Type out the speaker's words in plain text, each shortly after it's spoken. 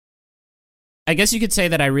I guess you could say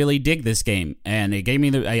that I really dig this game, and it gave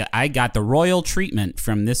me I got the royal treatment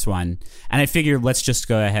from this one, and I figured let's just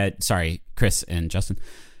go ahead. Sorry, Chris and Justin.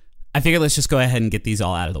 I figured let's just go ahead and get these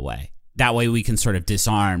all out of the way. That way we can sort of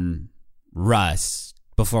disarm Russ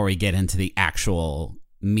before we get into the actual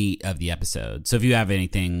meat of the episode. So if you have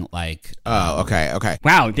anything like... Oh, okay.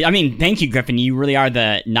 Wow. I mean, thank you, Griffin. You really are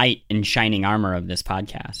the knight in shining armor of this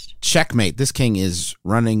podcast. Checkmate. This king is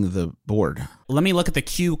running the board. Let me look at the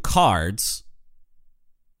cue cards.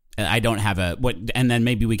 I don't have and then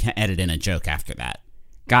maybe we can edit in a joke after that.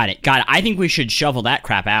 Got it. I think we should shovel that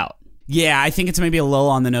crap out. Yeah, I think it's maybe a little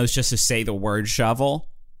on the nose just to say the word shovel.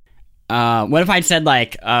 What if I'd said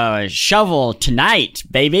like, shovel tonight,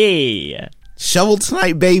 baby? Shovel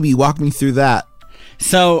tonight, baby. Walk me through that.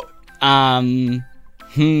 So,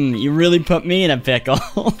 you really put me in a pickle.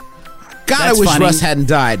 God, That's I wish funny. Russ hadn't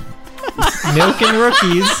died. Milk and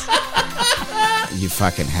rookies. You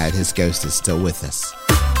fucking had. His ghost is still with us.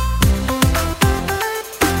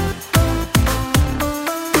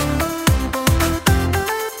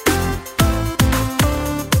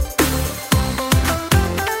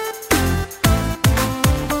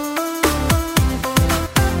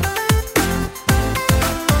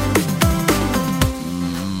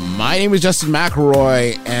 My name is Justin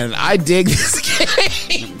McElroy, and I dig this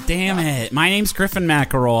game. Damn it. My name's Griffin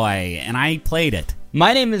McElroy, and I played it.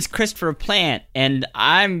 My name is Christopher Plant, and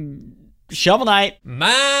I'm Shovel Knight.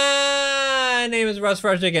 My name is Russ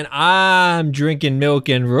Frushtick, and I'm drinking milk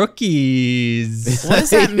and rookies. What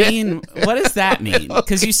does that mean? What does that mean?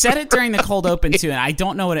 Because you said it during the cold open, too, and I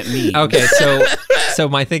don't know what it means. Okay, so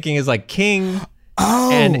my thinking is like king,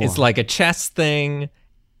 and it's like a chess thing,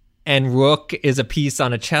 and rook is a piece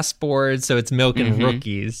on a chessboard, so it's milk and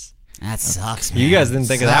rookies. That sucks, man. You guys didn't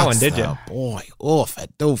think of that one, did you? Oh, boy. Oofa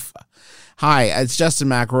doofa. Hi, it's Justin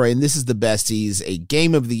McElroy, and this is The Besties, a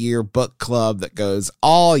Game of the Year book club that goes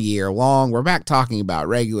all year long. We're back talking about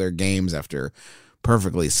regular games after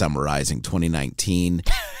perfectly summarizing 2019.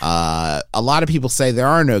 A lot of people say there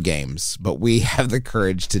are no games, but we have the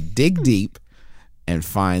courage to dig deep and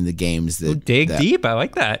find the games that... Dig deep, I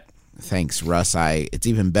like that. Thanks, Russ. It's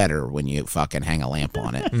even better when you fucking hang a lamp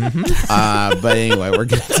on it. But anyway, we're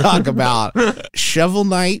going to talk about Shovel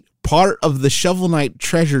Knight, part of the Shovel Knight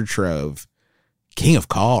treasure trove, King of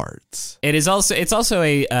Cards. It's also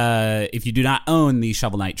a if you do not own the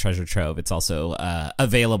Shovel Knight treasure trove, it's also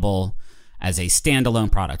available as a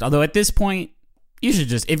standalone product. Although at this point, you should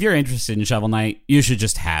just, if you're interested in Shovel Knight, you should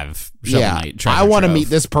just have Shovel Knight treasure I want to trove. meet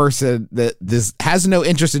this person that has no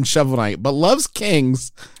interest in Shovel Knight, but loves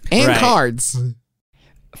kings and cards.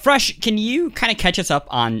 Fresh, can you kind of catch us up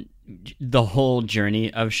on the whole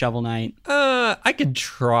journey of Shovel Knight? I could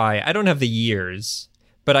try. I don't have the years,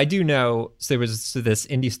 but I do know there was this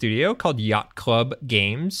indie studio called Yacht Club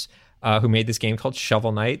Games who made this game called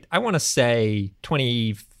Shovel Knight. I want to say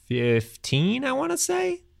 2015, I want to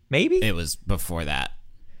say. Maybe? It was before that.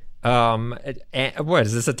 What,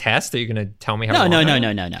 is this a test? Are you going to tell me how No. long?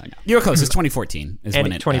 You were close. It's 2014 is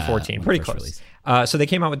when it 2014, pretty close. So they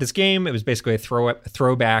came out with this game. It was basically a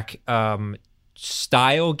throwback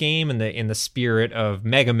style game in the spirit of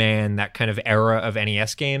Mega Man, that kind of era of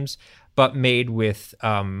NES games, but made with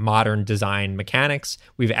modern design mechanics.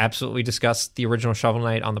 We've absolutely discussed the original Shovel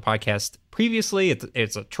Knight on the podcast previously.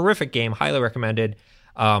 It's a terrific game, highly recommended.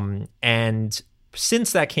 And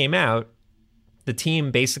since that came out, the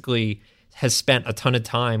team basically has spent a ton of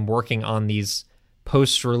time working on these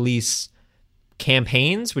post-release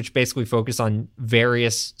campaigns, which basically focus on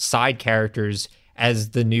various side characters as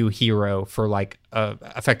the new hero for like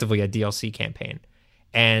effectively a DLC campaign.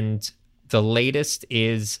 And the latest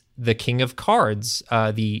is the King of Cards. I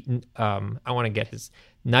want to get his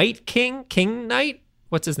King Knight.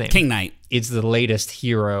 What's his name? King Knight. Is the latest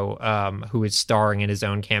hero who is starring in his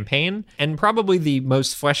own campaign, and probably the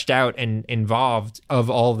most fleshed out and involved of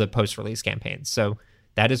all the post-release campaigns. So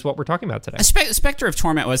that is what we're talking about today. Spectre of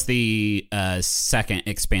Torment was the second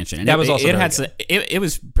expansion, and that was also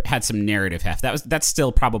had some narrative heft. That's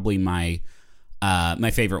still probably my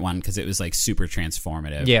favorite one because it was like super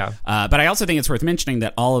transformative. Yeah. But I also think it's worth mentioning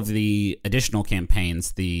that all of the additional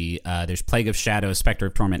campaigns, there's Plague of Shadows, Spectre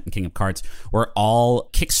of Torment, and King of Cards, were all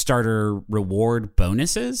Kickstarter reward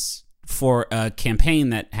bonuses for a campaign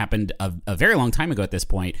that happened a very long time ago at this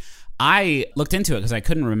point. I looked into it because I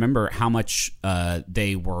couldn't remember how much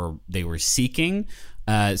they were seeking.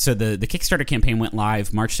 So the Kickstarter campaign went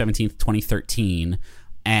live March 17th, 2013.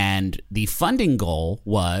 And the funding goal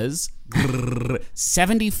was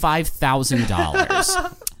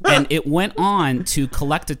 $75,000. And it went on to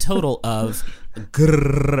collect a total of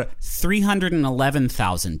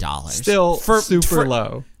 $311,000. Still super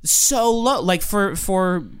low. So low, like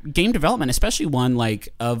for game development, especially one like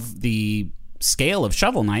of the scale of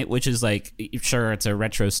Shovel Knight, which is like, sure, it's a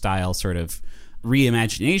retro style sort of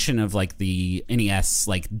reimagination of like the NES,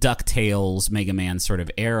 like DuckTales, Mega Man sort of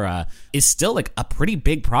era, is still like a pretty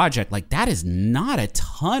big project. Like that is not a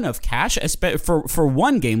ton of cash for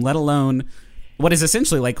one game, let alone what is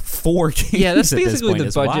essentially like 4 games. Yeah, that's basically the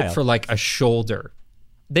budget wild. for like a shoulder.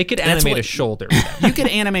 They could animate a shoulder. You could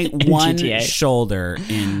animate one GTA. shoulder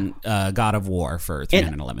in God of War for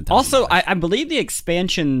 $311,000. Also, I believe the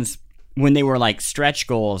expansions, when they were like stretch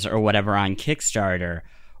goals or whatever on Kickstarter,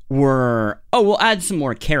 were, we'll add some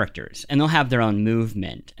more characters and they'll have their own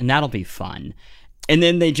movement and that'll be fun. And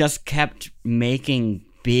then they just kept making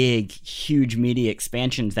big, huge media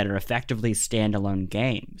expansions that are effectively standalone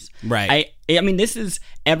games. Right. I mean, this is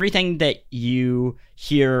everything that you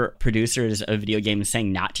hear producers of video games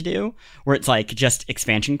saying not to do, where it's like just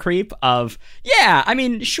expansion creep of, yeah, I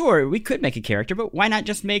mean, sure, we could make a character, but why not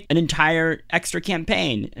just make an entire extra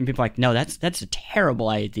campaign? And people are like, no, that's a terrible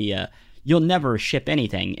idea. You'll never ship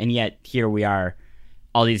anything. And yet here we are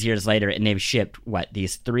all these years later, and they've shipped,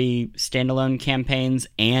 these 3 standalone campaigns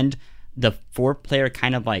and the 4-player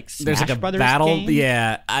kind of like Smash There's like a Brothers battle. game?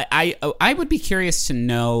 Yeah. I would be curious to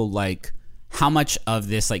know like how much of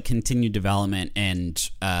this like continued development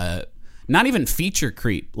and not even feature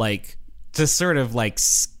creep, like just sort of like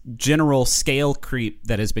general scale creep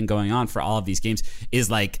that has been going on for all of these games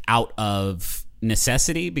is like out of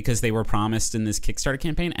necessity because they were promised in this Kickstarter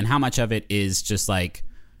campaign, and how much of it is just like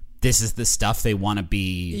this is the stuff they want to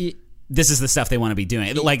be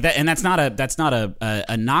doing like that. And that's not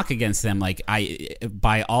a knock against them. Like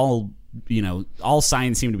by all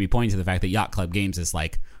signs seem to be pointing to the fact that Yacht Club Games is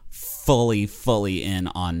like fully in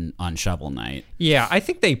on Shovel Knight. Yeah, I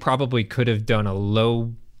think they probably could have done a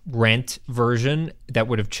low rent version that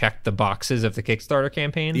would have checked the boxes of the Kickstarter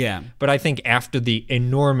campaign. Yeah. But I think after the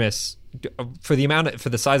enormous, for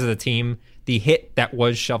the size of the team, the hit that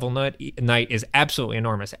was Shovel Knight is absolutely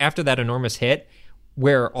enormous. After that enormous hit,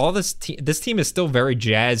 where all this team is still very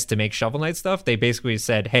jazzed to make Shovel Knight stuff, they basically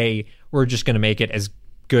said, hey, we're just going to make it as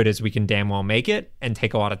good as we can damn well make it and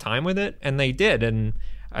take a lot of time with it. And they did. And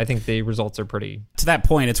I think the results are pretty... To that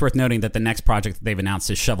point, it's worth noting that the next project that they've announced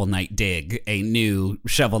is Shovel Knight Dig, a new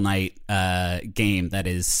Shovel Knight game that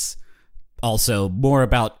is also more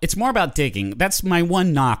about digging. That's my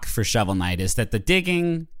one knock for Shovel Knight, is that the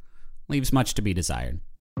digging leaves much to be desired.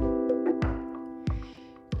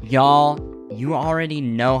 Y'all, you already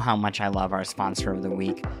know how much I love our sponsor of the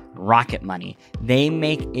week, Rocket Money. They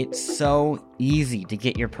make it so easy to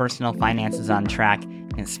get your personal finances on track,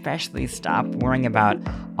 and especially stop worrying about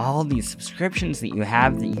all these subscriptions that you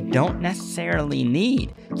have that you don't necessarily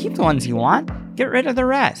need. Keep the ones you want, get rid of the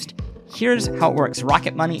rest. Here's how it works.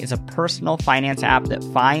 Rocket Money is a personal finance app that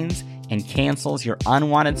finds and cancels your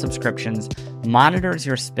unwanted subscriptions, monitors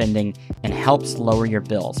your spending, and helps lower your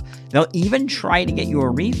bills. They'll even try to get you a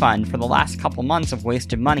refund for the last couple months of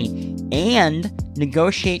wasted money and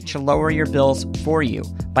negotiate to lower your bills for you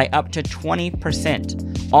by up to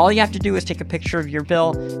 20%. All you have to do is take a picture of your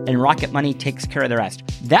bill, and Rocket Money takes care of the rest.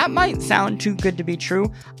 That might sound too good to be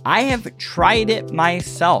true. I have tried it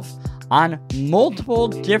myself on multiple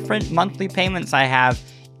different monthly payments I have,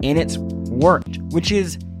 and it's worked, which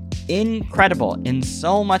is incredible and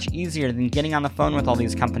so much easier than getting on the phone with all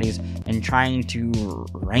these companies and trying to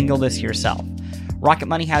wrangle this yourself. Rocket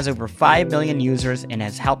Money has over 5 million users and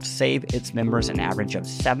has helped save its members an average of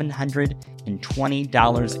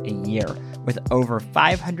 $720 a year, with over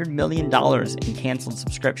 $500 million in canceled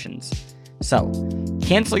subscriptions. So,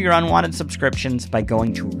 cancel your unwanted subscriptions by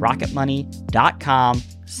going to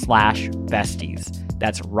rocketmoney.com/besties.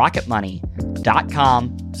 That's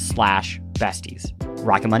rocketmoney.com/besties.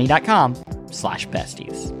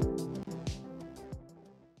 rocketmoney.com/besties.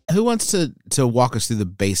 Who wants to walk us through the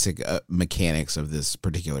basic mechanics of this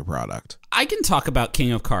particular product? I can talk about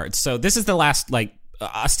King of Cards. So this is the last,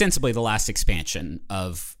 ostensibly the last expansion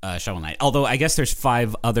of Shovel Knight. Although I guess there's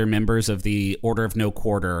 5 other members of the Order of No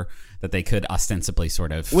Quarter that they could ostensibly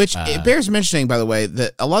sort of... Which it bears mentioning, by the way,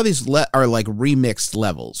 that a lot of these are like remixed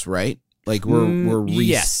levels, right? Like we're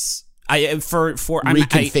yes.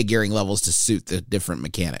 reconfiguring levels to suit the different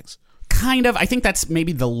mechanics. Kind of. I think that's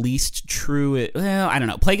maybe the least true. Well, I don't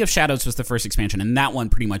know. Plague of Shadows was the first expansion, and that one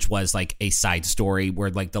pretty much was like a side story where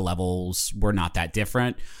like the levels were not that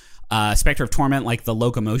different. Spectre of Torment, like the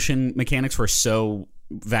locomotion mechanics were so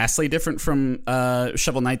vastly different from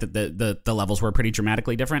Shovel Knight that the levels were pretty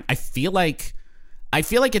dramatically different. I feel like I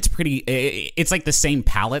feel like it's it's like the same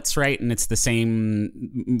palettes, right? And it's the same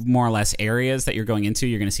more or less areas that you're going into.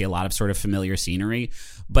 You're going to see a lot of sort of familiar scenery,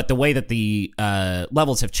 but the way that the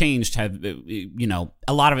levels have changed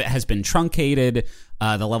a lot of it has been truncated.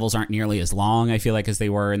 The levels aren't nearly as long, I feel like, as they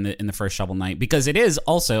were in the first Shovel Knight, because it is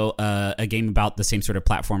also a game about the same sort of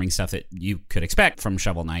platforming stuff that you could expect from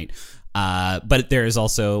Shovel Knight. But there is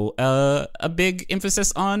also a big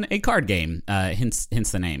emphasis on a card game, hence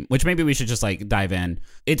the name, which maybe we should just like dive in.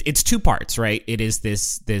 It's two parts, right? It is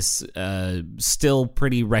this still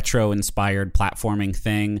pretty retro inspired platforming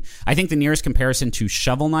thing. I think the nearest comparison to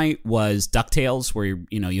Shovel Knight was DuckTales, where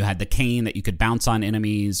you had the cane that you could bounce on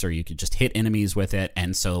enemies, or you could just hit enemies with it,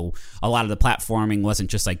 and so a lot of the platforming wasn't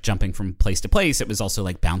just like jumping from place to place. It was also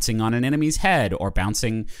like bouncing on an enemy's head or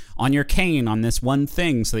bouncing on your cane on this one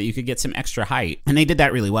thing so that you could get some extra height, and they did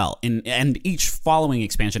that really well. And each following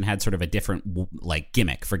expansion had sort of a different like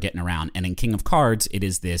gimmick for getting around. And in King of Cards, it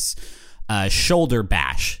is this shoulder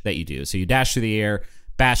bash that you do. So you dash through the air,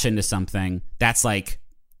 bash into something. That's like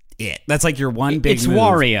it. That's like your one big move.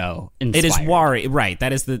 Wario inspired. It is Wario, right?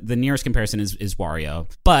 That is the nearest comparison is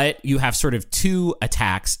Wario. But you have sort of two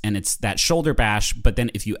attacks, and it's that shoulder bash. But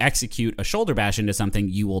then if you execute a shoulder bash into something,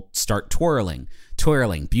 you will start twirling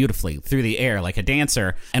beautifully through the air like a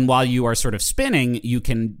dancer. And while you are sort of spinning, you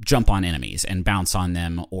can jump on enemies and bounce on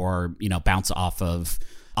them, or bounce off of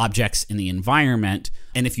objects in the environment.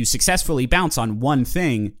 And if you successfully bounce on one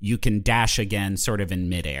thing, you can dash again sort of in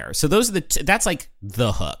midair. So those are that's like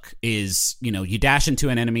the hook is, you dash into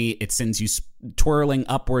an enemy, it sends you twirling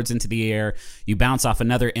upwards into the air, you bounce off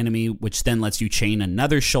another enemy, which then lets you chain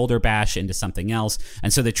another shoulder bash into something else.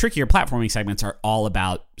 And so the trickier platforming segments are all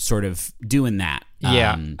about sort of doing that.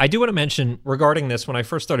 Yeah. I do want to mention regarding this, when I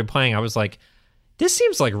first started playing, I was like, this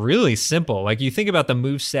seems like really simple. Like you think about the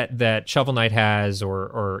moveset that Shovel Knight has,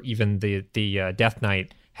 or even the Death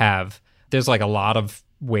Knight have. There's like a lot of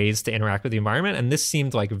ways to interact with the environment, and this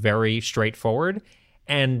seemed like very straightforward.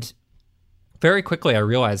 And very quickly, I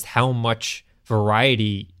realized how much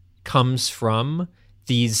variety comes from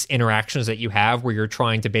these interactions that you have, where you're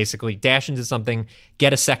trying to basically dash into something,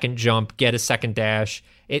 get a second jump, get a second dash.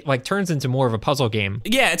 It like turns into more of a puzzle game.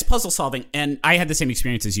 Yeah, it's puzzle solving. And I had the same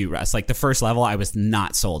experience as you, Russ. Like the first level, I was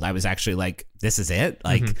not sold. I was actually like, this is it?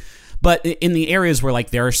 Like, but in the areas where like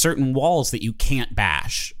there are certain walls that you can't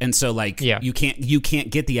bash. And so like you can't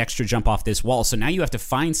get the extra jump off this wall. So now you have to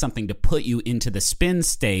find something to put you into the spin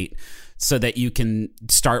state so that you can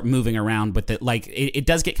start moving around. But that like it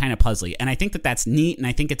does get kind of puzzly. And I think that that's neat. And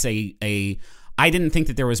I think it's I didn't think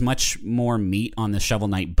that there was much more meat on the Shovel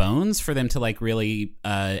Knight bones for them to like really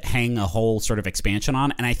hang a whole sort of expansion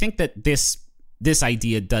on. And I think that this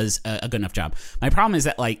idea does a good enough job. My problem is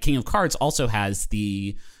that like King of Cards also has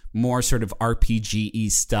the more sort of RPG-y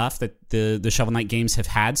stuff that the Shovel Knight games have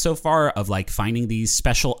had so far, of like finding these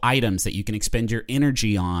special items that you can expend your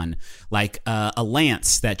energy on, like a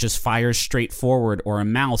lance that just fires straight forward, or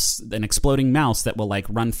an exploding mouse that will like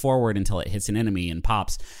run forward until it hits an enemy and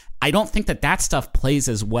pops. I don't think that stuff plays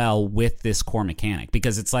as well with this core mechanic,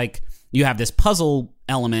 because it's like you have this puzzle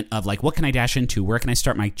element of like, what can I dash into? Where can I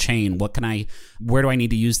start my chain? Where do I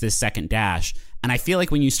need to use this second dash? And I feel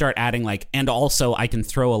like when you start adding like, and also I can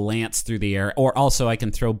throw a lance through the air, or also I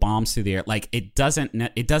can throw bombs through the air, like it doesn't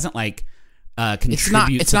like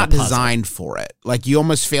contribute. It's not designed for it. Like you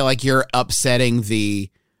almost feel like you're upsetting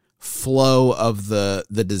the flow of the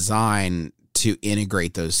design to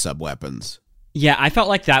integrate those sub weapons. Yeah, I felt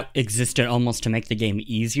like that existed almost to make the game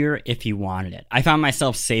easier if you wanted it. I found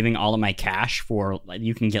myself saving all of my cash for, like,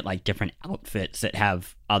 you can get like different outfits that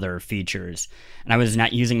have other features. And I was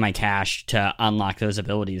not using my cash to unlock those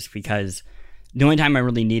abilities, because the only time I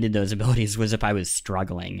really needed those abilities was if I was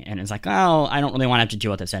struggling. And it's like, oh, I don't really want to have to deal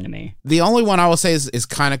with this enemy. The only one I will say is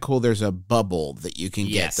kind of cool. There's a bubble that you can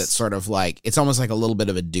get that's sort of like, it's almost like a little bit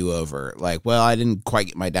of a do-over. Like, well, I didn't quite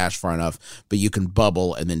get my dash far enough, but you can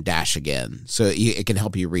bubble and then dash again. So it can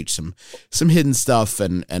help you reach some hidden stuff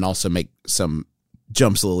and also make some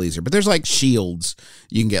jumps a little easier. But there's like shields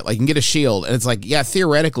you can get. Like you can get a shield, and it's like, yeah,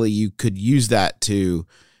 theoretically you could use that to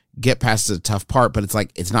get past the tough part, but it's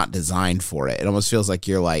like it's not designed for it. It almost feels like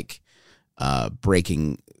you're like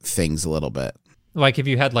breaking things a little bit. Like if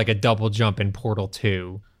you had like a double jump in Portal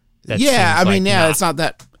 2. It's not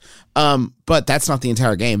that. But that's not the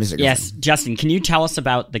entire game, is it? Yes, Griffin? Justin, can you tell us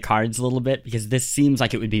about the cards a little bit, because this seems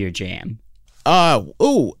like it would be your jam.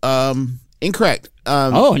 Incorrect.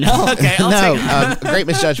 Oh no. Okay, I'll take great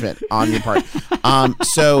misjudgment on your part.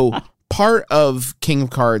 So part of King of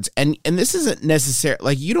Cards, and this isn't necessary,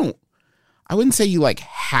 like I wouldn't say you like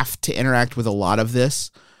have to interact with a lot of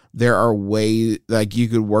this. There are ways like you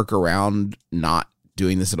could work around not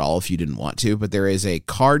doing this at all if you didn't want to, but there is a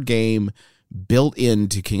card game built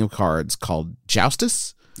into King of Cards called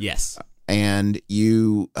Joustus. Yes. And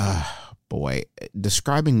you,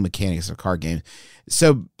 describing mechanics of a card game.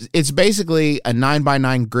 So it's basically a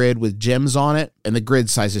 9x9 grid with gems on it, and the grid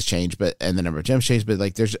sizes change, and the number of gems change, but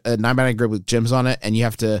like there's a 9x9 grid with gems on it, and you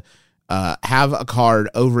have to have a card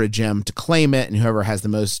over a gem to claim it, and whoever has the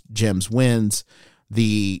most gems wins.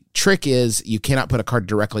 The trick is you cannot put a card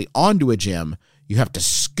directly onto a gem. You have to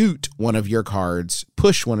scoot one of your cards,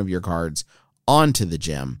 push one of your cards onto the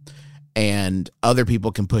gem, and other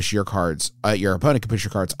people can push your cards. Your opponent can push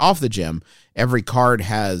your cards off the gem. Every card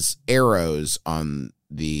has arrows on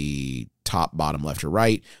the top, bottom, left, or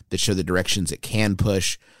right that show the directions it can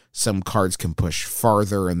push. Some cards can push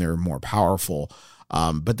farther and they're more powerful.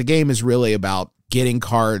 But the game is really about getting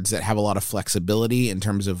cards that have a lot of flexibility in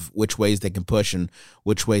terms of which ways they can push and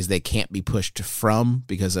which ways they can't be pushed from,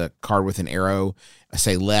 because a card with an arrow,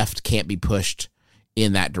 say left, can't be pushed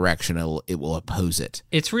in that direction. It will oppose it.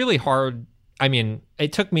 It's really hard. I mean,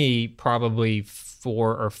 it took me probably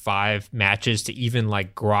 4 or 5 matches to even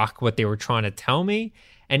like grok what they were trying to tell me.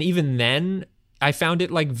 And even then, I found it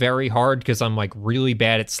like very hard because I'm like really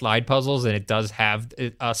bad at slide puzzles, and it does have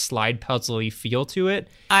a slide puzzle-y feel to it.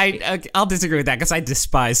 I'll disagree with that because I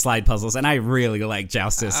despise slide puzzles, and I really like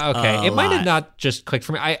Joustus. Okay, it might have not just clicked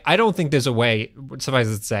for me. I don't think there's a way. Suffice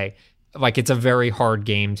it to say, like it's a very hard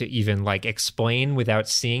game to even like explain without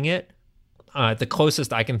seeing it. The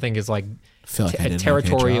closest I can think is like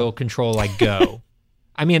territorial control, like Go.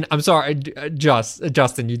 I mean, I'm sorry,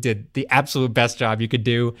 Justin, you did the absolute best job you could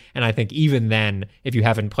do. And I think even then, if you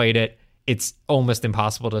haven't played it, it's almost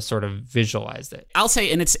impossible to sort of visualize it. I'll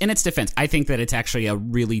say in its defense, I think that it's actually a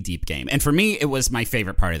really deep game. And for me, it was my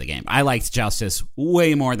favorite part of the game. I liked Joustus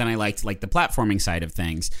way more than I liked like the platforming side of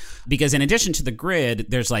things, because in addition to the grid,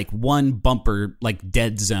 there's like one bumper, like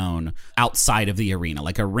dead zone outside of the arena,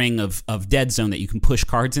 like a ring of dead zone that you can push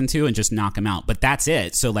cards into and just knock them out. But that's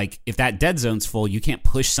it. So like if that dead zone's full, you can't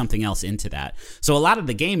push something else into that. So a lot of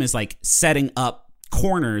the game is like setting up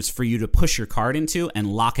corners for you to push your card into and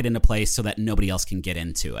lock it into place so that nobody else can get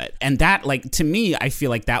into it. And that, like, to me, I feel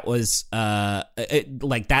like that was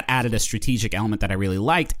that added a strategic element that I really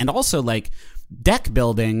liked. And also like deck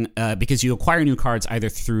building, because you acquire new cards either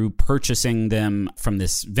through purchasing them from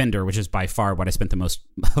this vendor, which is by far what I spent the most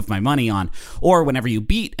of my money on, or whenever you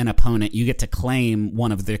beat an opponent, you get to claim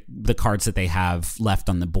one of the cards that they have left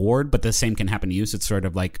on the board. But the same can happen to you. So it's sort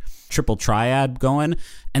of like triple triad going.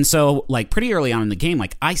 And so like pretty early on in the game,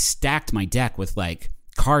 like I stacked my deck with like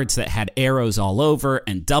cards that had arrows all over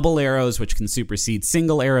and double arrows, which can supersede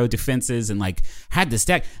single arrow defenses, and like had this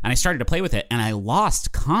deck, and I started to play with it, and I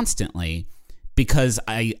lost constantly because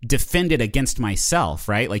I defended against myself,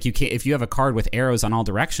 right? Like you can't, if you have a card with arrows on all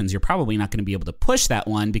directions, you're probably not going to be able to push that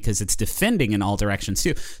one because it's defending in all directions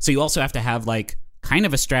too. So you also have to have like kind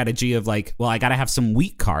of a strategy of like, well, I got to have some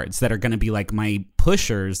weak cards that are going to be like my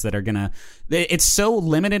pushers that are going to, it's so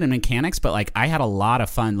limited in mechanics, but like I had a lot of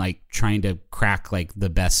fun like trying to crack like the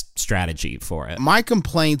best strategy for it. My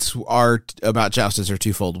complaints about Joustus are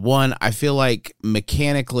twofold. One, I feel like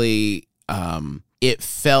mechanically, it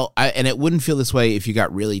felt, and it wouldn't feel this way if you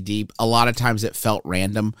got really deep. A lot of times it felt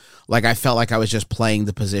random. Like I felt like I was just playing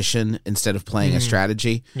the position instead of playing a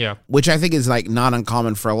strategy. Yeah. Which I think is like not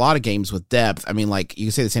uncommon for a lot of games with depth. I mean, like you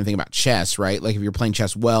can say the same thing about chess, right? Like if you're playing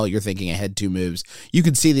chess well, you're thinking ahead 2 moves. You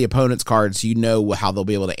can see the opponent's cards, you know how they'll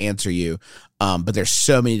be able to answer you. But there's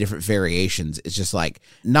so many different variations. It's just like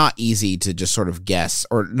not easy to just sort of guess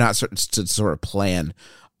or not to sort of plan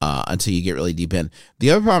until you get really deep in. The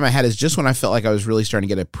other problem I had is just when I felt like I was really starting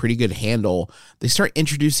to get a pretty good handle, they start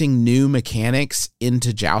introducing new mechanics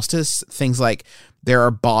into Joustus. Things like there are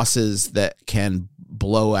bosses that can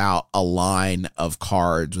blow out a line of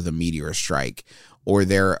cards with a meteor strike, or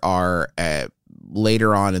there are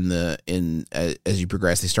later on as you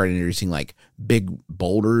progress, they start introducing like big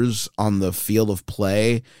boulders on the field of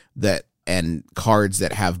play and cards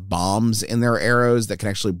that have bombs in their arrows that can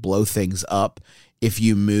actually blow things up if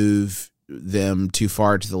you move them too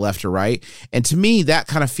far to the left or right. And to me, that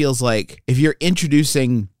kind of feels like if you're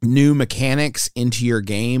introducing new mechanics into your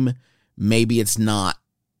game, maybe it's not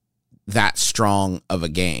that strong of a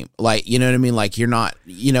game. Like, you know what I mean? Like you're not,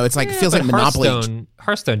 it's like, it feels like Monopoly.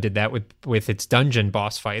 Hearthstone did that with its dungeon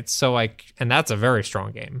boss fights. So like, and that's a very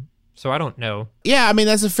strong game. So I don't know. Yeah. I mean,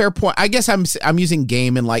 that's a fair point. I guess I'm using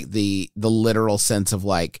game in like the literal sense of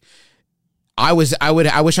like, I wish I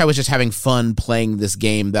was just having fun playing this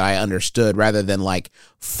game that I understood rather than like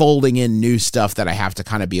folding in new stuff that I have to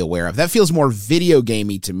kind of be aware of. That feels more video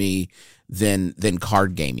gamey to me than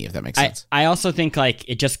card gamey, if that makes sense. I also think like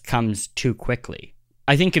it just comes too quickly.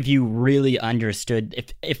 I think if you really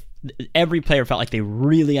understood, if every player felt like they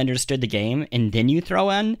really understood the game and then you throw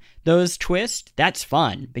in those twists, that's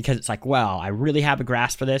fun because it's like, well, I really have a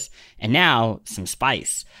grasp for this and now some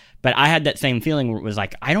spice. But I had that same feeling where it was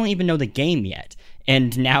like, I don't even know the game yet.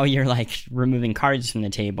 And now you're like removing cards from the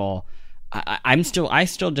table. I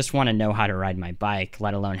still just want to know how to ride my bike,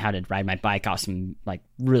 let alone how to ride my bike off some like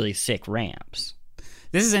really sick ramps.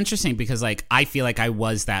 This is interesting because like I feel like I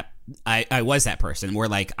was that person where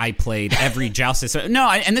like I played every joust system. No,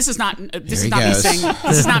 and this is not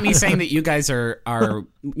me saying that you guys are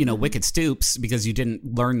wicked stoops because you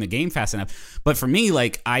didn't learn the game fast enough. But for me,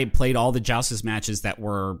 like I played all the joustus matches that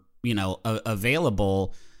were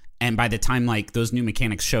available. And by the time like those new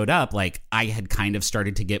mechanics showed up, like I had kind of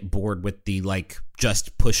started to get bored with the like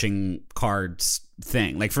just pushing cards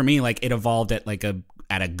thing. Like for me, like it evolved at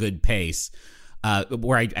a good pace.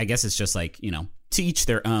 Where I guess it's just like, to each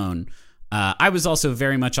their own. I was also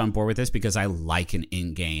very much on board with this because I like an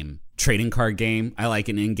in-game trading card game. I like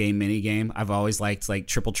an in-game mini game. I've always liked like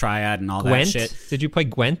Triple Triad and all Gwent? That shit. Did you play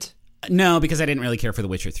Gwent? No, because I didn't really care for The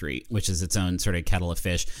Witcher 3, which is its own sort of kettle of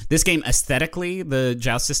fish. This game, aesthetically, the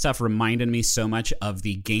Joustus stuff reminded me so much of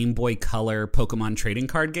the Game Boy Color Pokemon trading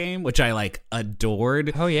card game, which I like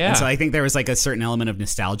adored. Oh, yeah. And so I think there was like a certain element of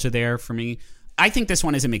nostalgia there for me. I think this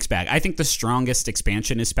one is a mixed bag. I think the strongest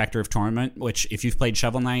expansion is Spectre of Torment, which if you've played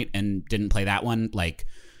Shovel Knight and didn't play that one, like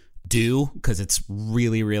do, because it's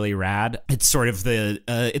really, really rad. It's sort of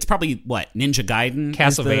it's probably Ninja Gaiden.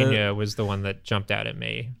 Castlevania was the one that jumped out at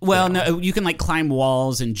me. Well, no, you can like climb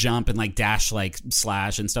walls and jump and like dash, like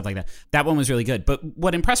slash and stuff like that. That one was really good. But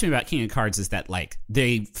what impressed me about King of Cards is that like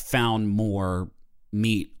they found more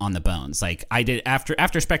meat on the bones. Like I did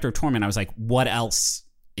after Spectre of Torment, I was like, what else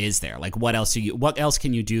is there? Like what else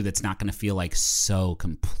can you do that's not going to feel like so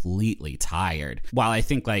completely tired? While I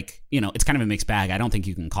think like, it's kind of a mixed bag. I don't think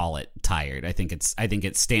you can call it tired. I think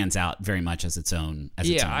it stands out very much as its own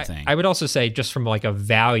thing. I would also say just from like a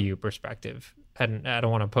value perspective, and I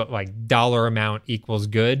don't want to put like dollar amount equals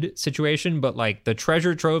good situation, but like the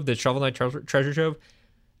treasure trove, the Shovel Knight treasure trove,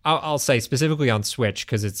 I'll say specifically on Switch,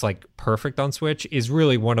 because it's like perfect on Switch, is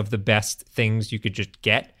really one of the best things you could just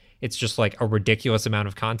get. It's just like a ridiculous amount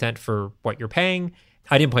of content for what you're paying.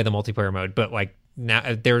 I didn't play the multiplayer mode, but like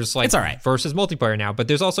now there's like it's all right. Versus multiplayer now, but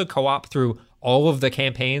there's also co-op through all of the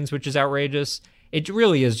campaigns, which is outrageous. It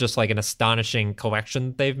really is just like an astonishing collection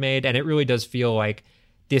that they've made. And it really does feel like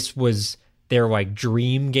this was their like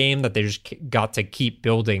dream game that they just got to keep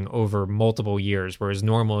building over multiple years. Whereas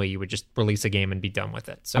normally you would just release a game and be done with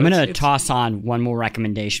it. So I'm going to toss on one more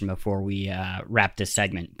recommendation before we wrap this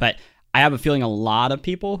segment, but I have a feeling a lot of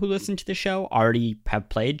people who listen to the show already have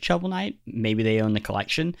played Shovel Knight. Maybe they own the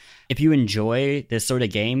collection. If you enjoy this sort of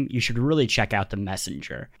game, you should really check out The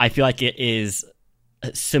Messenger. I feel like it is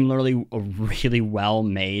similarly a really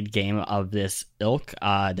well-made game of this ilk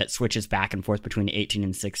that switches back and forth between 18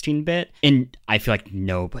 and 16-bit. And I feel like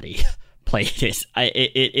nobody played it.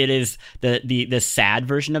 It is the sad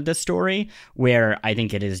version of the story, where I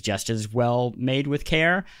think it is just as well made with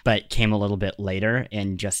care, but came a little bit later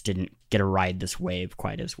and just didn't get to ride this wave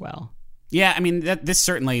quite as well. Yeah, I mean, this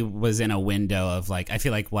certainly was in a window of like, I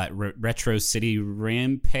feel like Retro City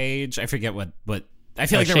Rampage. I forget what I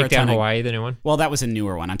feel like there were a ton of Hawaii, the new one. Well, that was a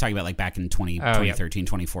newer one. I'm talking about like back in 2013,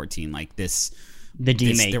 2014. Like the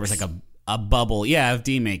D-makes. There was like a bubble, of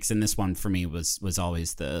D-makes, and this one for me was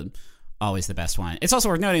always the best one. It's also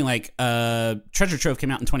worth noting, like, Treasure Trove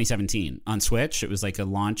came out in 2017 on Switch. It was like a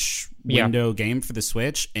launch window game for the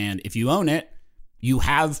Switch, and if you own it, you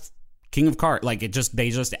have King of Cards. Like, they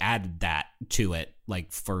just added that to it,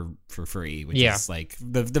 like for free, which is like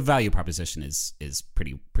the value proposition is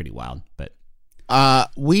pretty wild. But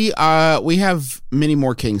we have many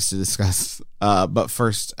more Kings to discuss. But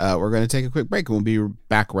first, we're going to take a quick break, and we'll be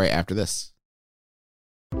back right after this.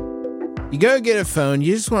 You go get a phone.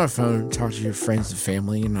 You just want a phone, talk to your friends and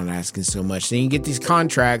family. You're not asking so much. Then you get these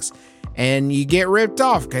contracts and you get ripped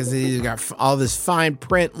off because they've got all this fine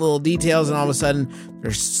print, little details, and all of a sudden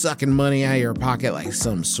they're sucking money out of your pocket like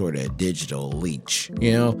some sort of digital leech.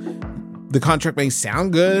 The contract may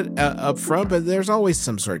sound good up front, but there's always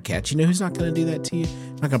some sort of catch. You know who's not going to do that to you?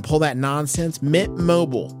 Not going to pull that nonsense? Mint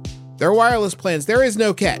Mobile. Their wireless plans, there is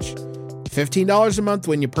no catch. $15 a month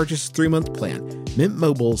when you purchase a 3-month plan. Mint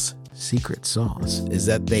Mobile's secret sauce is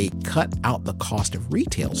that they cut out the cost of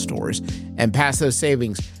retail stores and pass those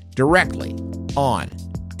savings directly on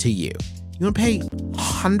to you. You want to pay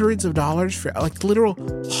hundreds of dollars for, like, literal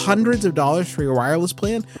hundreds of dollars for your wireless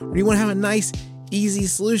plan? Or do you want to have a nice, easy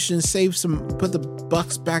solution, put the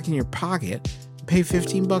bucks back in your pocket, pay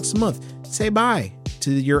 $15 a month, say bye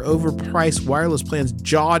to your overpriced wireless plan's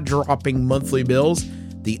jaw-dropping monthly bills,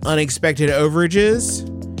 the unexpected overages.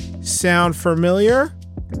 Sound familiar?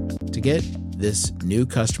 To get this new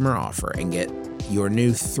customer offer and get your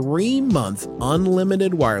new 3-month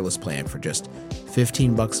unlimited wireless plan for just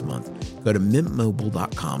 $15 a month, go to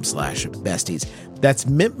mintmobile.com/besties. That's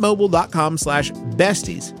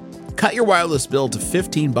mintmobile.com/besties. Cut your wireless bill to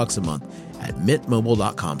 $15 a month at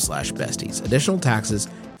mintmobile.com/besties. Additional taxes,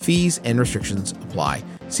 fees, and restrictions apply.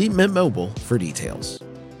 See Mint Mobile for details.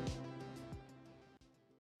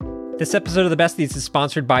 This episode of The Besties is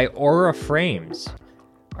sponsored by Aura Frames.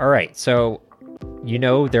 All right, so you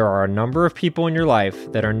know there are a number of people in your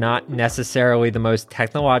life that are not necessarily the most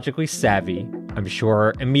technologically savvy. I'm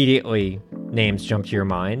sure immediately names jump to your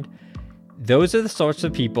mind. Those are the sorts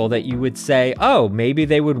of people that you would say, oh, maybe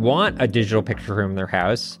they would want a digital picture room in their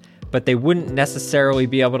house, but they wouldn't necessarily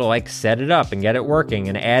be able to like set it up and get it working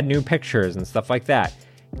and add new pictures and stuff like that.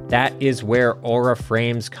 That is where Aura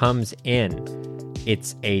Frames comes in.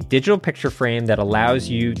 It's a digital picture frame that allows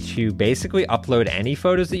you to basically upload any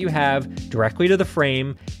photos that you have directly to the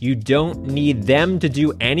frame. You don't need them to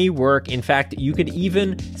do any work. In fact, you could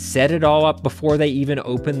even set it all up before they even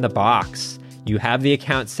open the box. You have the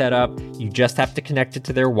account set up, you just have to connect it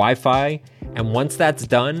to their Wi-Fi, and once that's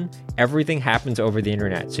done, everything happens over the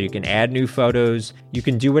internet. So you can add new photos, you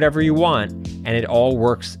can do whatever you want, and it all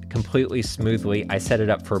works completely smoothly. I set it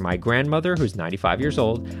up for my grandmother, who's 95 years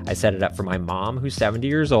old. I set it up for my mom, who's 70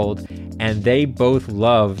 years old, and they both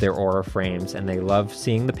love their Aura frames, and they love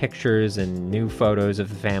seeing the pictures and new photos of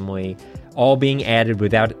the family all being added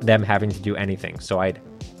without them having to do anything. So I'd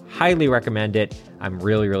highly recommend it. I'm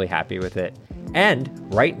really, really happy with it. And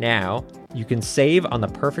right now, you can save on the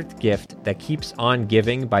perfect gift that keeps on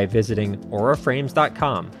giving by visiting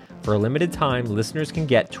auraframes.com. For a limited time, listeners can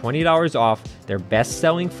get $20 off their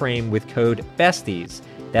best-selling frame with code BESTIES.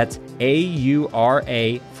 That's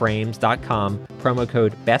AURA frames.com, promo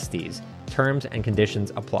code BESTIES. Terms and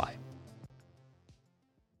conditions apply.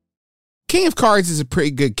 King of Cards is a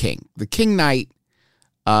pretty good king. The King Knight,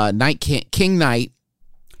 King Knight,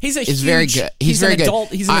 He's very good. He's very an adult,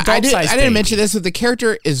 good. He's an adult-sized I didn't mention this, but the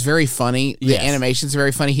character is very funny. The Yes. animation's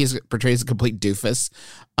very funny. He portrays a complete doofus.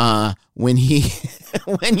 When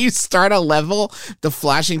you start a level, the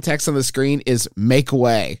flashing text on the screen is "make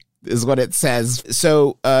way" is what it says.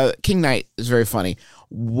 So King Knight is very funny.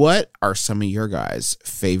 What are some of your guys'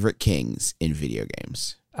 favorite kings in video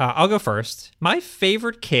games? I'll go first. My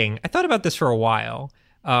favorite king, I thought about this for a while,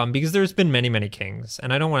 because there's been many, many kings,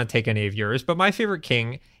 and I don't want to take any of yours, but my favorite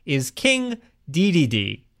king is King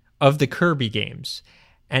Dedede of the Kirby games.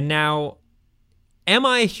 And now, am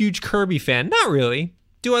I a huge Kirby fan? Not really.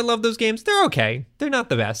 Do I love those games? They're okay. They're not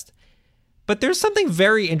the best. But there's something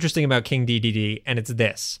very interesting about King Dedede, and it's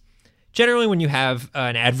this. Generally, when you have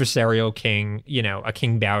an adversarial king, you know, a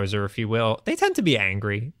King Bowser, if you will, they tend to be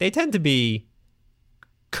angry. They tend to be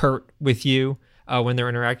curt with you when they're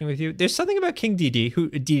interacting with you. There's something about King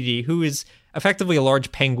Dedede, who is effectively a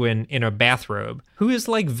large penguin in a bathrobe, who is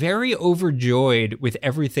like very overjoyed with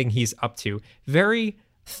everything he's up to, very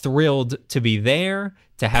thrilled to be there,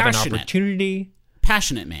 to have an opportunity.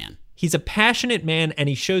 Passionate man. He's a passionate man, and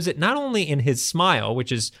he shows it not only in his smile,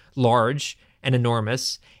 which is large and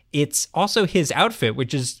enormous, it's also his outfit,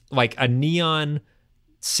 which is like a neon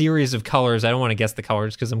series of colors. I don't want to guess the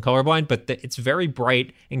colors because I'm colorblind, but it's very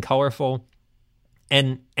bright and colorful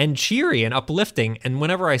and cheery and uplifting. And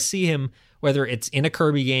whenever I see him, whether it's in a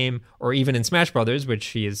Kirby game or even in Smash Brothers, which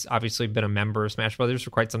he has obviously been a member of Smash Brothers for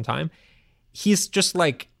quite some time, he's just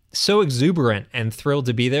like so exuberant and thrilled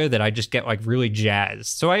to be there that I just get like really jazzed.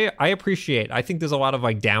 So I appreciate, I think there's a lot of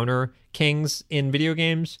like downer kings in video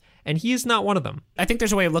games, and he is not one of them. I think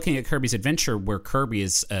there's a way of looking at Kirby's Adventure where Kirby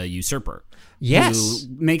is a usurper. Yes.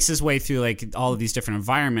 Who makes his way through like all of these different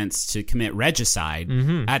environments to commit regicide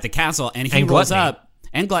at the castle, and he rolls up,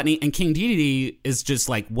 and gluttony, and King Dedede is just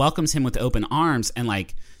like welcomes him with open arms and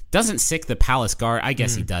like doesn't sick the palace guard. I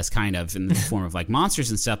guess he does kind of in the form of like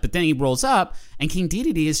monsters and stuff, but then he rolls up and King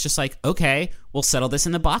Dedede is just like, okay, we'll settle this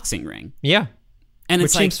in the boxing ring. Yeah. And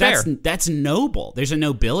Which it's like fair. that's noble. There's a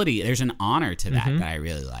nobility, there's an honor to that that I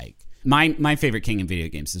really like. My favorite king in video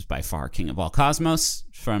games is by far King of all Cosmos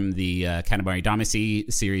from the Katamari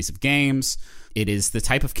Damacy series of games. It is the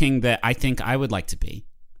type of king that I think I would like to be,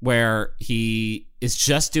 where he is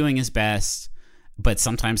just doing his best, but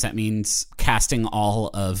sometimes that means casting all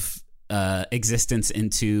of existence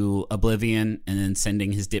into oblivion and then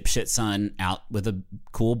sending his dipshit son out with a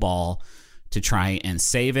cool ball to try and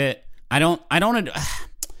save it.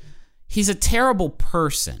 He's a terrible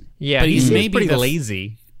person. Yeah, but he's maybe pretty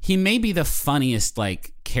lazy. He may be the funniest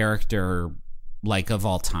like character like of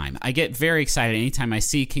all time. I get very excited anytime I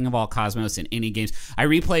see King of All Cosmos in any games. I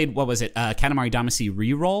replayed, what was it, Katamari Damacy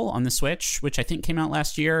Reroll on the Switch, which I think came out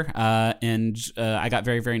last year, and I got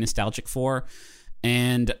very, very nostalgic for.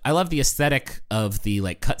 And I love the aesthetic of the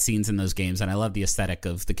like cutscenes in those games, and I love the aesthetic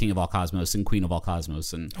of the King of All Cosmos and Queen of All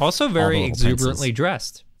Cosmos, and also very exuberantly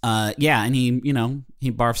dressed. Yeah, and he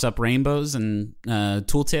barfs up rainbows and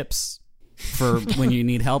tooltips for when you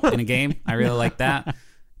need help in a game. I really like that.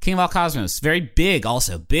 King of All Cosmos, very big,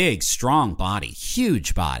 also big, strong body,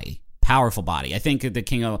 huge body, powerful body. I think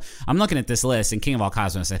I'm looking at this list, and King of All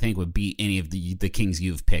Cosmos, I think, would beat any of the kings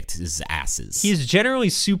you've picked his asses. He's generally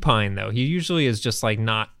supine, though. He usually is just like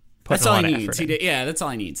not putting a lot of effort in. Yeah, that's all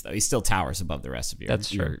he needs, though. He still towers above the rest of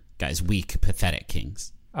your guys' weak, pathetic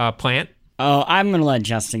kings. Plant? Oh, I'm going to let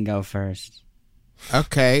Justin go first.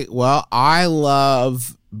 Okay, well, I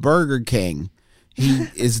love Burger King. He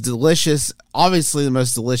is delicious. Obviously, the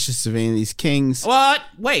most delicious of any of these kings. What?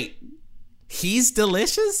 Wait. He's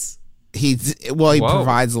delicious? He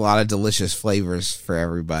provides a lot of delicious flavors for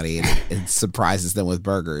everybody and surprises them with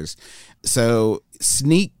burgers. So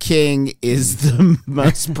Sneak King is the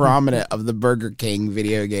most prominent of the Burger King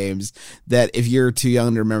video games that, if you're too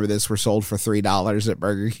young to remember this, were sold for $3 at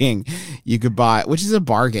Burger King. You could buy, which is a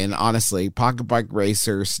bargain, honestly. Pocket Bike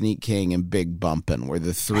Racer, Sneak King, and Big Bumpin' were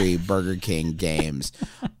the three Burger King games.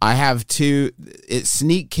 I have two.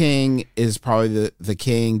 Sneak King is probably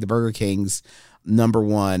the Burger King's number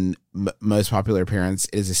one most popular appearance.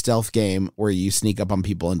 It is a stealth game where you sneak up on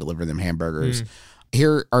people and deliver them hamburgers.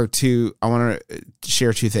 Here are two. I want to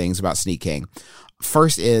share two things about Sneak King.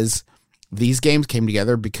 First is these games came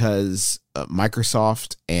together because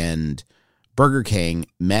Microsoft and Burger King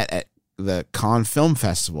met at the Cannes Film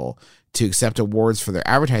Festival to accept awards for their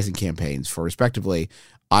advertising campaigns for, respectively,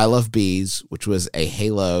 I Love Bees, which was a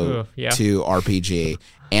Halo 2 RPG,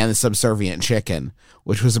 and The Subservient Chicken,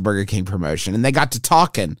 which was a Burger King promotion. And they got to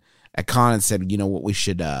talking at Cannes and said, you know what, we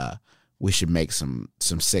should make some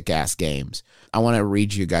sick ass games. I want to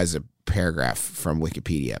read you guys a paragraph from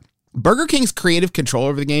Wikipedia. Burger King's creative control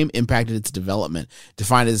over the game impacted its development,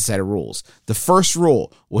 defined as a set of rules. The first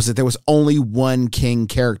rule was that there was only one king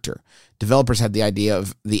character. Developers had the idea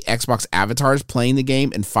of the Xbox avatars playing the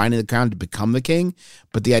game and finding the crown to become the king,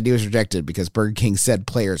 but the idea was rejected because Burger King said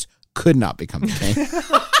players could not become the king.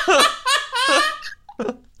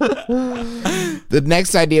 The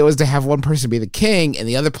next idea was to have one person be the king and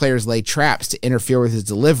the other players lay traps to interfere with his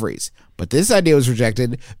deliveries. But this idea was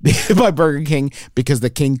rejected by Burger King because the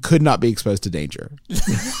king could not be exposed to danger.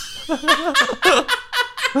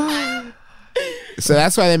 So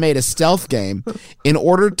that's why they made a stealth game. In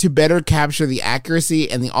order to better capture the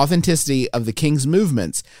accuracy and the authenticity of the king's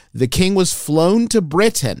movements, the king was flown to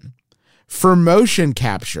Britain for motion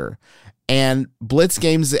capture. And Blitz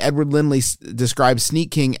Games' Edward Lindley describes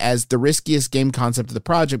Sneak King as the riskiest game concept of the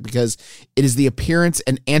project because it is the appearance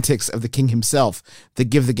and antics of the king himself that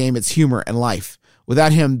give the game its humor and life.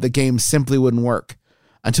 Without him, the game simply wouldn't work.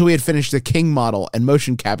 Until we had finished the king model and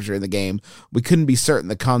motion capture in the game, we couldn't be certain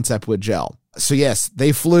the concept would gel. So yes,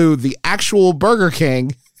 they flew the actual Burger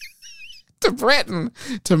King to Britain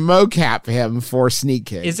to mocap him for Sneak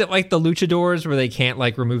King. Is it like the luchadors where they can't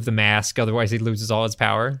like remove the mask, otherwise he loses all his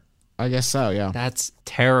power? I guess so, yeah. That's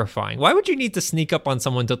terrifying. Why would you need to sneak up on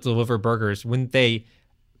someone to deliver burgers? Wouldn't they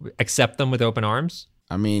accept them with open arms?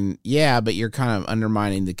 I mean, yeah, but you're kind of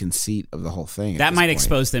undermining the conceit of the whole thing. That might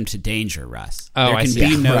expose them to danger, Russ. Oh, there I can see.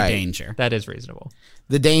 be no Right. danger. That is reasonable.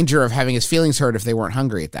 The danger of having his feelings hurt if they weren't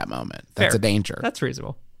hungry at that moment. That's Fair. a danger. That's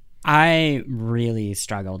reasonable. I really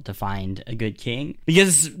struggled to find a good king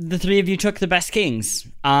because the three of you took the best kings.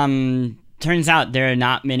 Turns out there are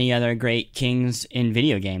not many other great kings in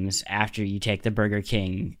video games after you take the Burger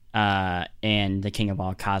King and the King of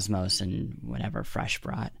All Cosmos and whatever Fresh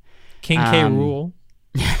brought. King K. Rool.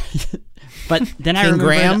 But then I King remembered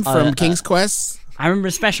Graham from King's Quest. I remember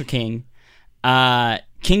a special king,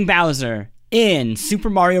 King Bowser in Super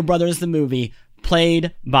Mario Brothers the movie,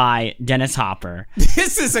 played by Dennis Hopper.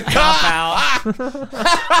 This is a cop-out.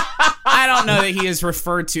 I don't know that he is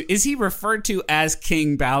referred to. Is he referred to as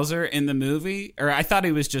King Bowser in the movie? Or I thought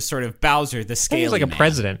he was just sort of Bowser, the scaly He's like a man.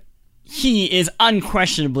 president. He is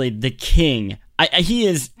unquestionably the king. He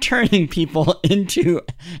is turning people into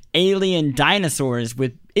alien dinosaurs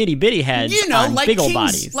with itty-bitty heads on like big old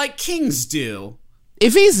kings, bodies. like kings do.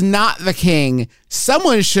 If he's not the king,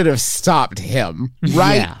 someone should have stopped him,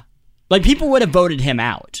 right? Yeah. Like, people would have voted him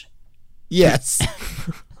out. Yes.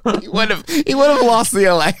 He would have lost the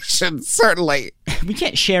election, certainly. We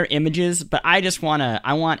can't share images, but I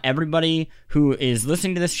want everybody who is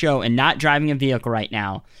listening to this show and not driving a vehicle right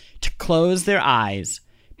now to close their eyes,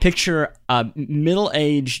 picture a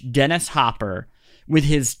middle-aged Dennis Hopper with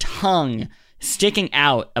his tongue sticking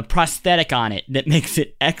out, a prosthetic on it that makes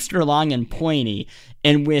it extra long and pointy,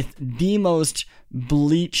 and with the most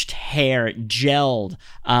bleached hair gelled,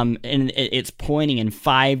 and it's pointing in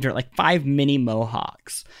five mini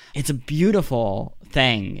mohawks. It's a beautiful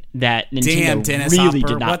thing that Nintendo Dennis really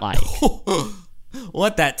Hopper, did not like.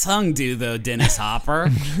 What that tongue do, though, Dennis Hopper?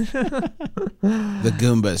 The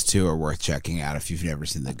Goombas, too, are worth checking out if you've never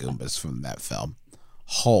seen the Goombas from that film.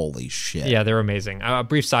 Holy shit. Yeah, they're amazing. A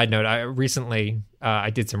brief side note, I recently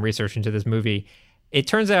did some research into this movie. It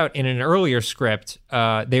turns out in an earlier script,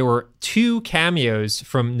 there were 2 cameos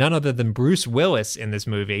from none other than Bruce Willis in this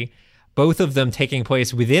movie, both of them taking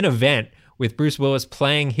place within a vent, with Bruce Willis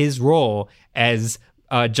playing his role as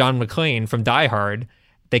John McClane from Die Hard.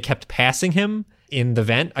 They kept passing him in the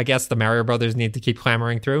vent. I guess the Mario Brothers need to keep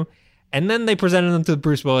clamoring through. And then they presented them to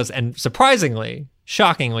Bruce Willis, and surprisingly,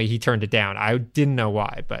 shockingly, he turned it down. I didn't know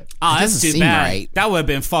why, but that's too bad. Right. That would have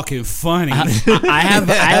been fucking funny.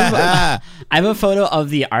 I have a photo of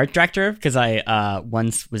the art director because I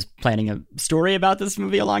once was planning a story about this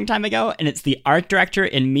movie a long time ago, and it's the art director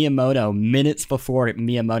and Miyamoto minutes before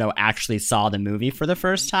Miyamoto actually saw the movie for the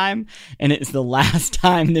first time, and it's the last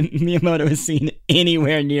time that Miyamoto has seen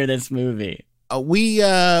anywhere near this movie. We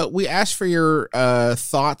ask for your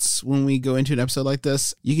thoughts when we go into an episode like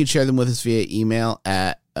this. You can share them with us via email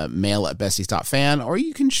at mail@besties.fan, or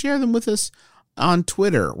you can share them with us on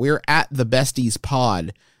Twitter. We're at the Besties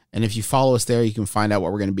Pod, and if you follow us there, you can find out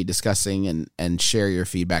what we're going to be discussing and share your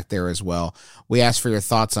feedback there as well. We asked for your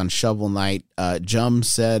thoughts on Shovel Knight. Jum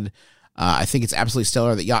said, I think it's absolutely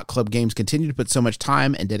stellar that Yacht Club Games continue to put so much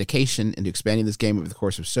time and dedication into expanding this game over the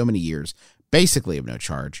course of so many years, basically of no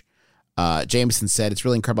charge. Jameson said, it's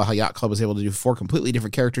really incredible how Yacht Club was able to do 4 completely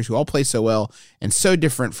different characters who all play so well and so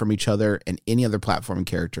different from each other and any other platforming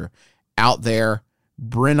character out there.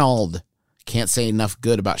 Brinald, can't say enough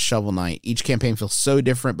good about Shovel Knight. Each campaign feels so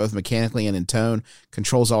different, both mechanically and in tone.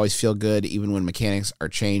 Controls always feel good, even when mechanics are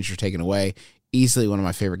changed or taken away. Easily one of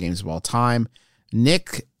my favorite games of all time.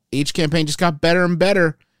 Nick, each campaign just got better and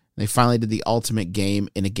better. They finally did the ultimate game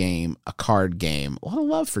in a game, a card game. A lot of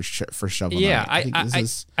love for Shovel Knight. Yeah,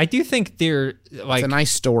 I do think they're like, it's a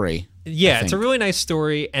nice story. Yeah, it's a really nice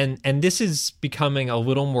story, and this is becoming a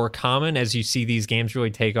little more common as you see these games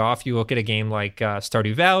really take off. You look at a game like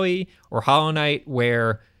Stardew Valley or Hollow Knight,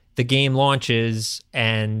 where the game launches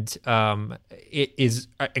and it is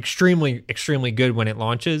extremely, extremely good when it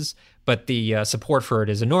launches, but the support for it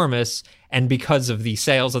is enormous, and because of the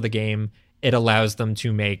sales of the game, it allows them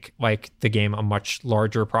to make like the game a much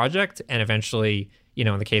larger project, and eventually, you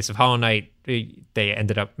know, in the case of Hollow Knight, they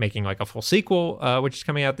ended up making like a full sequel, which is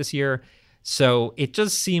coming out this year. So it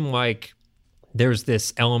does seem like there's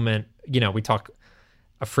this element, you know, we talk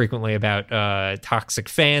frequently about toxic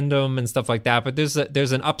fandom and stuff like that, but there's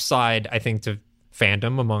an upside, I think, to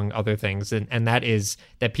fandom, among other things, and that is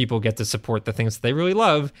that people get to support the things that they really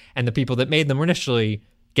love, and the people that made them initially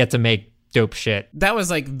get to make dope shit. That was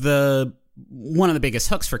like one of the biggest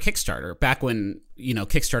hooks for Kickstarter back when, you know,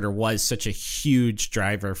 Kickstarter was such a huge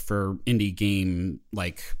driver for indie game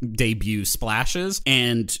like debut splashes.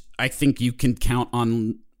 And I think you can count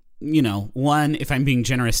on, you know, 1, if I'm being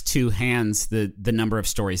generous, 2 hands, the number of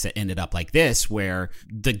stories that ended up like this, where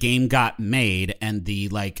the game got made and the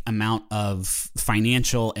like amount of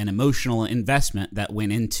financial and emotional investment that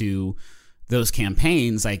went into those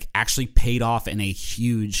campaigns like actually paid off in a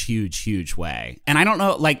huge way. And I don't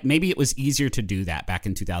know, like maybe it was easier to do that back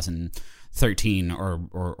in 2013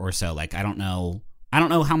 or so. Like I don't know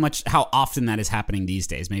how often that is happening these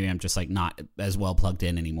days. Maybe I'm just like not as well plugged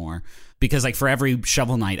in anymore, because like for every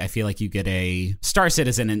Shovel Knight, I feel like you get a Star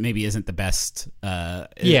Citizen, and maybe isn't the best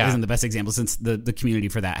isn't the best example, since the community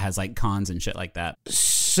for that has like cons and shit like that.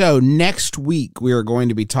 So next week we are going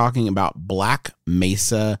to be talking about Black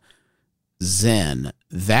Mesa Zen.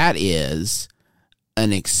 That is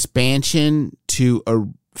an expansion to a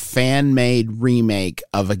fan-made remake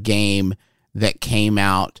of a game that came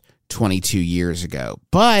out 22 years ago.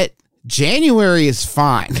 But January is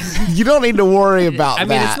fine. You don't need to worry about that. I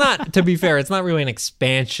mean, it's not, to be fair, it's not really an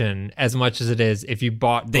expansion as much as it is if you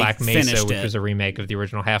bought Black Mesa, which was a remake of the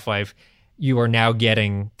original Half-Life, you are now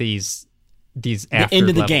getting these after end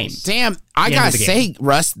of the levels. game. Damn, I gotta say,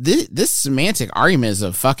 Russ, this semantic argument is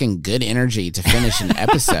of fucking good energy to finish an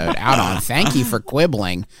episode out on. Thank you for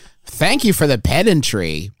quibbling. Thank you for the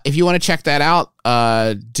pedantry. If you want to check that out,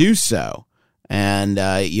 do so. And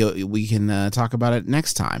we can talk about it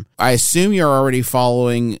next time. I assume you're already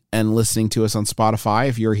following and listening to us on Spotify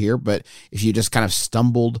if you're here, but if you just kind of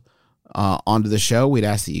stumbled onto the show, we'd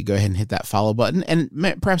ask that you go ahead and hit that follow button. And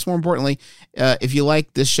perhaps more importantly, if you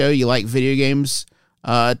like this show, you like video games,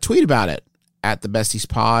 tweet about it at the Besties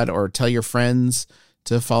Pod, or tell your friends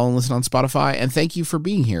to follow and listen on Spotify. And thank you for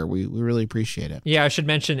being here. We really appreciate it. Yeah, I should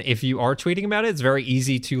mention, if you are tweeting about it, it's very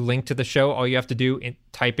easy to link to the show. All you have to do is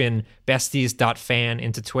type in besties.fan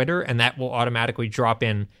into Twitter, and that will automatically drop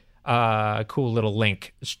in a cool little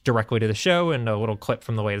link directly to the show and a little clip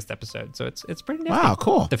from the latest episode. So it's pretty nifty. Wow,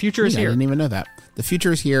 cool. The future is here. I didn't even know that. The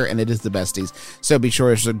future is here, and it is the Besties. So be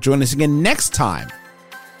sure to join us again next time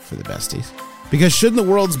for the Besties. Because shouldn't the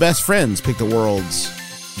world's best friends pick the world's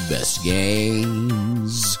best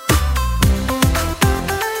games?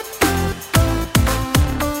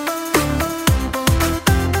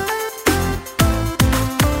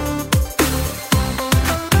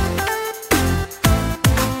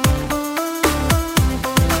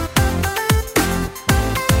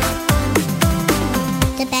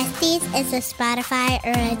 The Besties is a Spotify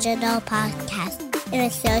original podcast in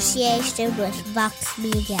association with Vox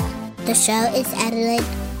Media. The show is edited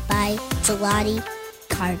by Jelani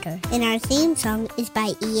Carter, and our theme song is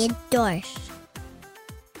by Ian Dorsch.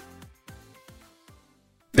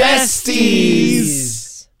 Besties!